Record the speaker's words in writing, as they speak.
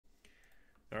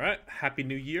Alright, Happy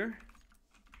New Year.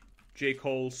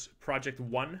 JayCoal's Project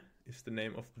 1 is the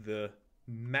name of the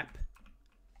map.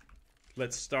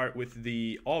 Let's start with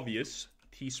the obvious.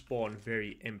 T-spawn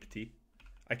very empty.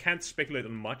 I can't speculate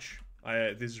on much.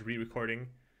 This is re-recording.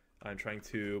 I'm trying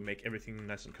to make everything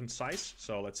nice and concise.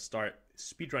 So let's start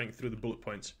speedrunning through the bullet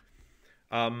points.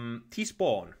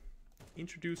 T-spawn.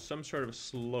 Introduce some sort of a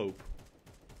slope.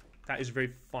 That is very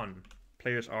fun.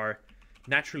 Players are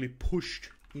naturally pushed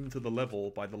into the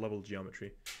level by the level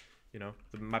geometry. You know,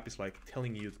 the map is like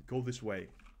telling you, go this way.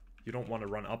 You don't want to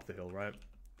run up the hill, right?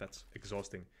 That's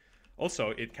exhausting. Also,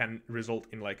 it can result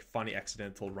in like funny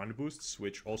accidental run boosts,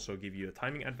 which also give you a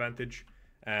timing advantage.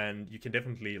 And you can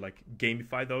definitely like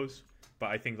gamify those. But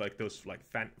I think like those like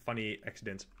funny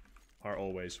accidents are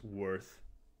always worth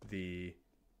the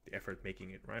effort making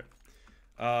it, right?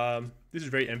 This is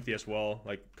very empty as well.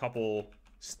 Like couple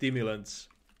stimulants,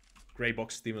 gray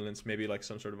box stimulants, maybe like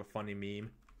some sort of a funny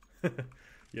meme,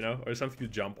 you know, or something to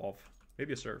jump off.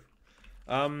 Maybe a surf.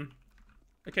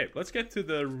 Okay, let's get to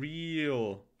the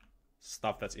real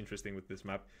stuff that's interesting with this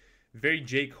map. Very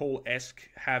JayCoal-esque,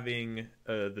 having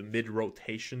the mid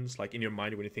rotations like in your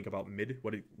mind when you think about mid,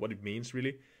 what it means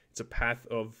really. It's a path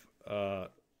of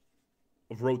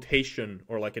rotation,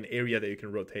 or like an area that you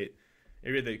can rotate,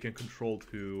 area that you can control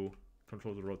to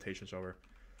control the rotations over.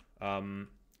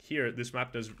 Here, this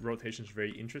map does rotations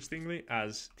very interestingly.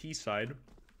 As T side,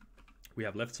 we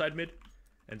have left side mid,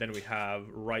 and then we have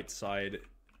right side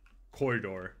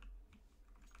corridor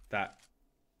that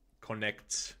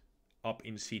connects up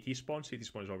in CT spawn. CT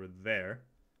spawn is over there.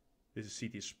 This is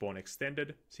CT spawn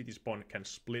extended. CT spawn can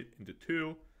split into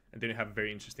two, and then you have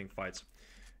very interesting fights.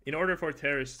 In order for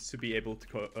terrorists to be able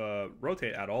to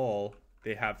rotate at all,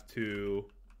 they have to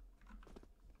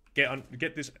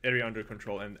get this area under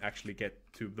control and actually get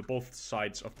to the both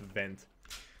sides of the vent.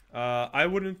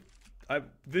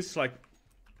 This is like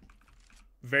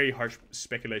very harsh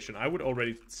speculation. I would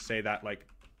already say that like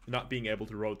not being able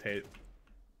to rotate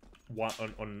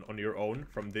on your own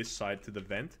from this side to the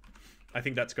vent, I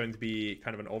think that's going to be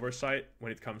kind of an oversight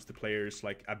when it comes to players'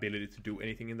 like ability to do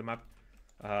anything in the map.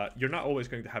 You're not always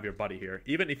going to have your buddy here,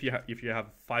 even if you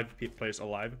have 5 players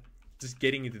alive. Just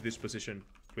getting into this position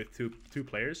with two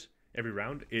players every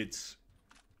round, it's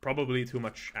probably too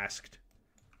much asked.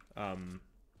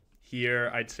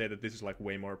 Here, I'd say that this is like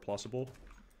way more plausible.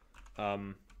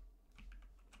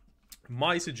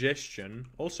 My suggestion,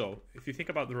 also, if you think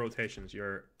about the rotations,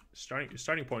 your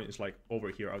starting point is like over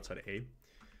here outside A.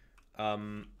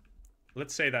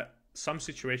 Let's say that some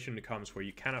situation comes where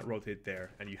you cannot rotate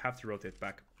there and you have to rotate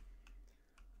back.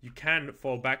 You can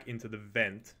fall back into the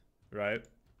vent, right?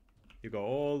 You go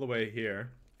all the way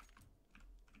here.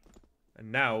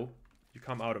 And now you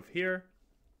come out of here.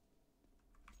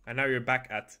 And now you're back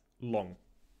at long.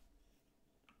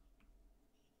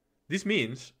 This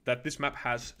means that this map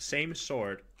has same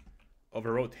sort of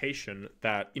a rotation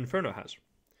that Inferno has.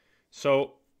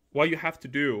 So what you have to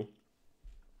do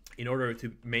in order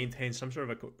to maintain some sort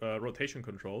of a rotation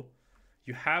control,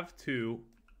 you have to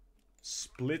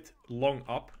split long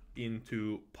up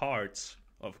into parts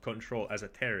of control as a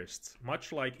terrorist,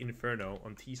 much like Inferno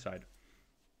on T side.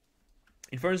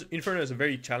 Inferno is a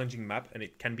very challenging map, and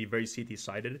it can be very CT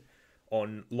sided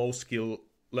on low skill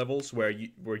levels where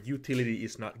utility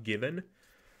is not given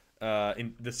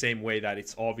in the same way that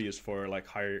it's obvious for like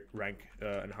higher rank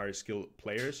and higher skill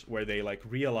players, where they like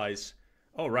realize,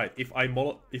 oh right, if I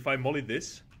molly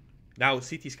this, now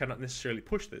CTs cannot necessarily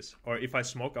push this, or if I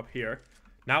smoke up here,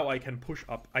 now I can push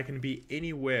up. I can be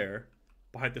anywhere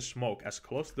behind the smoke, as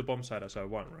close to the bomb site as I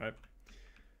want, right?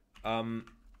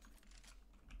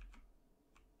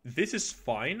 This is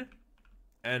fine,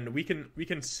 and we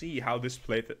can see how this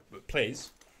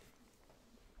plays.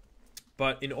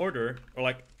 But in order, or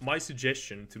like my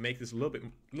suggestion to make this a little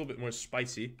bit more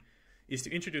spicy, is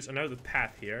to introduce another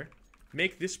path here.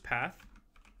 Make this path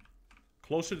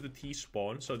closer to the T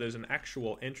spawn, so there's an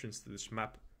actual entrance to this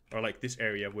map, or like this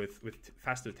area with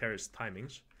faster terrorist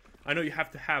timings. I know you have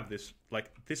to have this,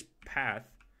 like this path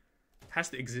has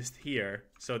to exist here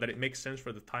so that it makes sense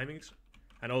for the timings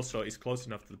and also is close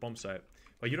enough to the bomb site.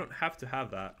 But you don't have to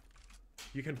have that.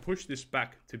 You can push this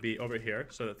back to be over here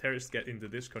so that terrorists get into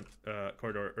this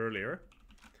corridor earlier.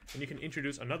 And you can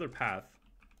introduce another path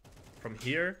from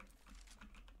here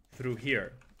through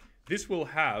here. This will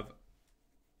have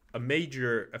a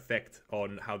major effect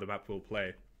on how the map will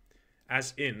play.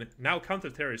 As in, now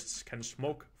counter-terrorists can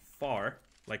smoke far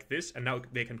like this, and now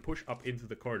they can push up into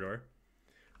the corridor,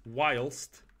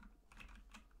 whilst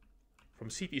from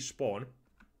CT spawn,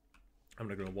 I'm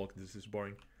not gonna walk, this is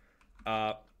boring,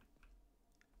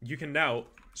 you can now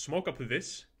smoke up to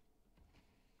this,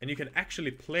 And you can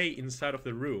actually play inside of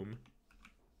the room,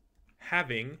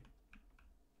 having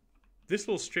this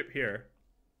little strip here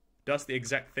does the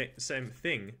exact same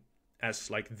thing as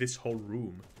like this whole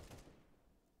room.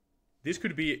 This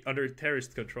could be under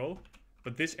terrorist control,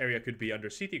 but this area could be under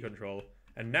CT control.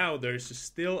 And now there's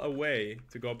still a way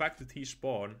to go back to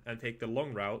T-spawn and take the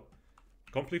long route,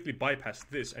 completely bypass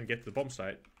this and get to the bomb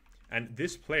site. And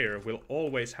this player will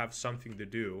always have something to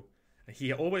do.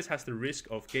 He always has the risk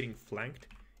of getting flanked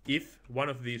if one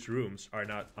of these rooms are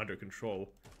not under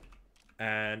control.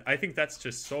 And I think that's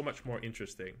just so much more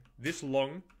interesting. This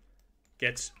long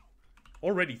gets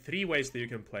already 3 ways that you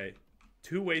can play.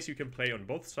 2 ways you can play on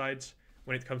both sides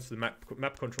when it comes to the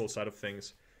map control side of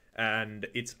things. And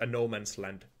it's a no man's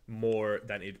land more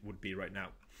than it would be right now.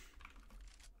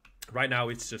 Right now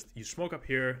it's just you smoke up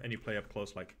here and you play up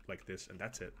close like this, and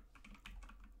that's it.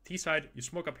 T side, you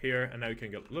smoke up here and now you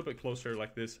can get a little bit closer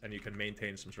like this, and you can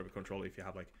maintain some sort of control if you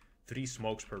have like 3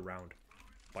 smokes per round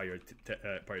by your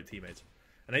teammates.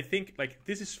 And I think like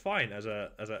this is fine as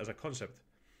a concept,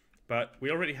 but we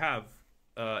already have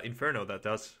Inferno that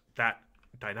does that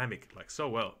dynamic like so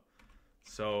well.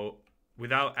 So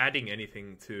without adding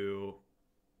anything to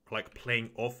like playing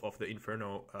off of the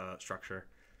Inferno structure,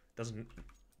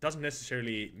 doesn't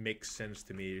necessarily make sense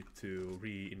to me to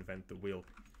reinvent the wheel.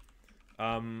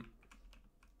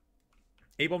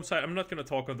 A bomb site, I'm not going to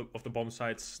talk of the bomb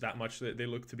sites that much. They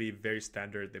look to be very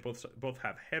standard. They both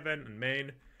have heaven and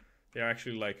main. They're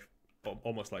actually like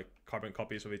almost like carbon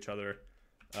copies of each other.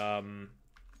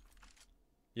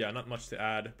 Yeah, not much to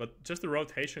add, but just the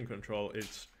rotation control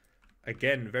is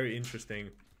again very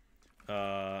interesting.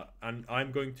 And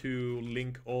I'm going to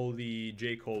link all the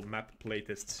JayCoal map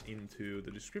playtests into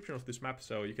the description of this map,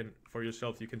 so you can for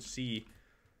yourself you can see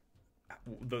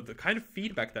the kind of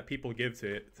feedback that people give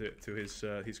to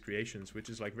his creations, which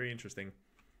is like very interesting.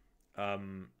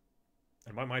 And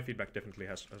my feedback definitely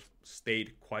has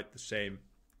stayed quite the same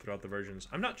throughout the versions.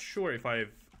 I'm not sure if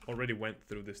I've already went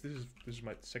through this. This is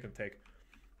my second take.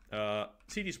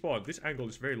 CT spawn. This angle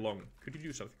is very long. Could you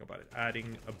do something about it?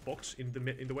 Adding a box in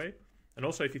the way. And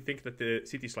also, if you think that the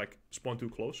cities like spawn too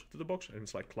close to the box and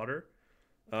it's like clutter,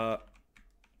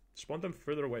 spawn them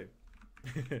further away.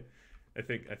 I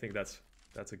think that's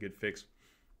a good fix.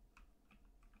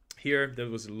 Here there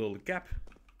was a little gap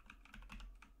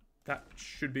that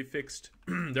should be fixed.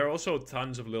 There are also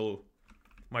tons of little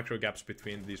micro gaps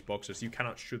between these boxes. You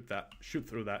cannot shoot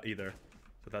through that either,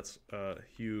 so that's a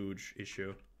huge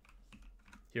issue.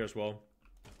 Here as well.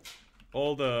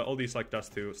 All these like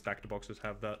dust to stacked boxes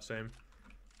have that same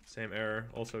error.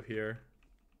 Also here,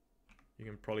 you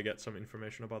can probably get some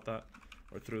information about that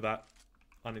or through that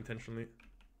unintentionally.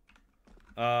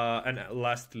 And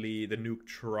lastly, the nuke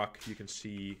truck, you can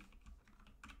see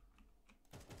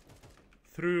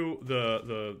through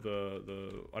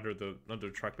the under the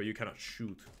truck, but you cannot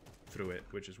shoot through it,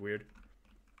 which is weird.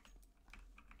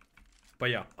 But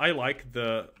yeah, I like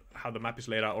how the map is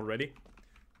laid out already.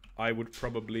 I would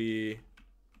probably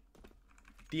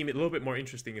deem it a little bit more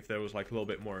interesting if there was like a little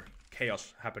bit more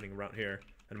chaos happening around here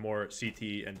and more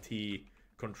CT and T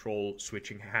control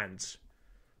switching hands.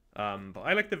 But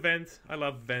I like the vent. I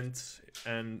love vents,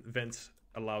 and vents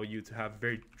allow you to have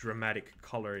very dramatic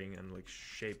coloring and like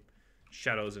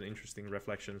shadows and interesting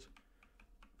reflections.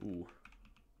 Ooh,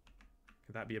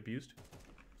 can that be abused?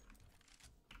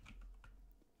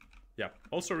 Yeah.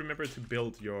 Also remember to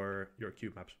build your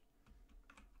cube maps.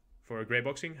 For gray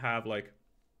boxing, have like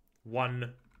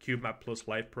 1 cube map plus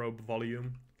light probe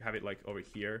volume. Have it like over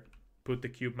here. Put the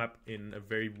cube map in a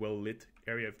very well lit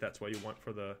area if that's what you want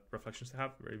for the reflections to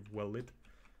have, very well lit,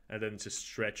 and then just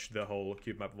stretch the whole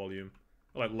cube map volume,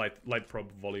 like light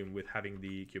probe volume with having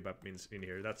the cube map means in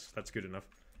here. That's good enough.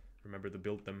 Remember to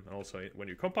build them, and also when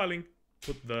you're compiling,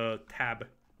 put the tab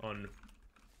on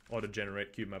auto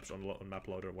generate cube maps on map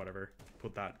load or whatever.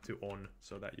 Put that to on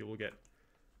so that you will get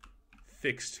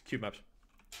fixed cube maps.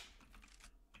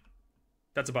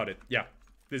 That's about it. Yeah,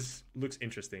 this looks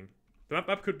interesting. The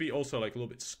map could be also like a little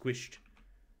bit squished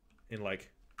in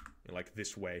like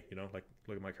this way, you know, like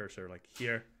look at my cursor, like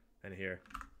here and here.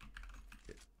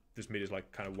 This mid is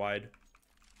like kind of wide.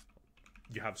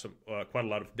 You have some quite a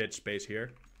lot of dead space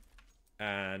here,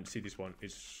 and see this one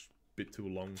is a bit too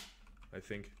long. I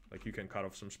think like you can cut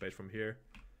off some space from here,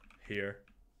 here,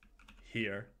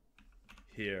 here,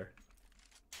 here.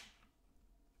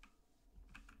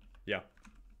 Yeah,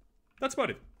 that's about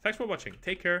it. Thanks for watching.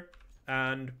 Take care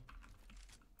and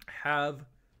have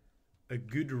a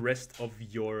good rest of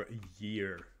your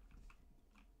year.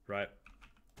 Right?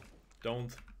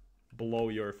 Don't blow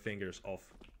your fingers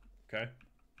off. Okay?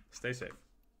 Stay safe.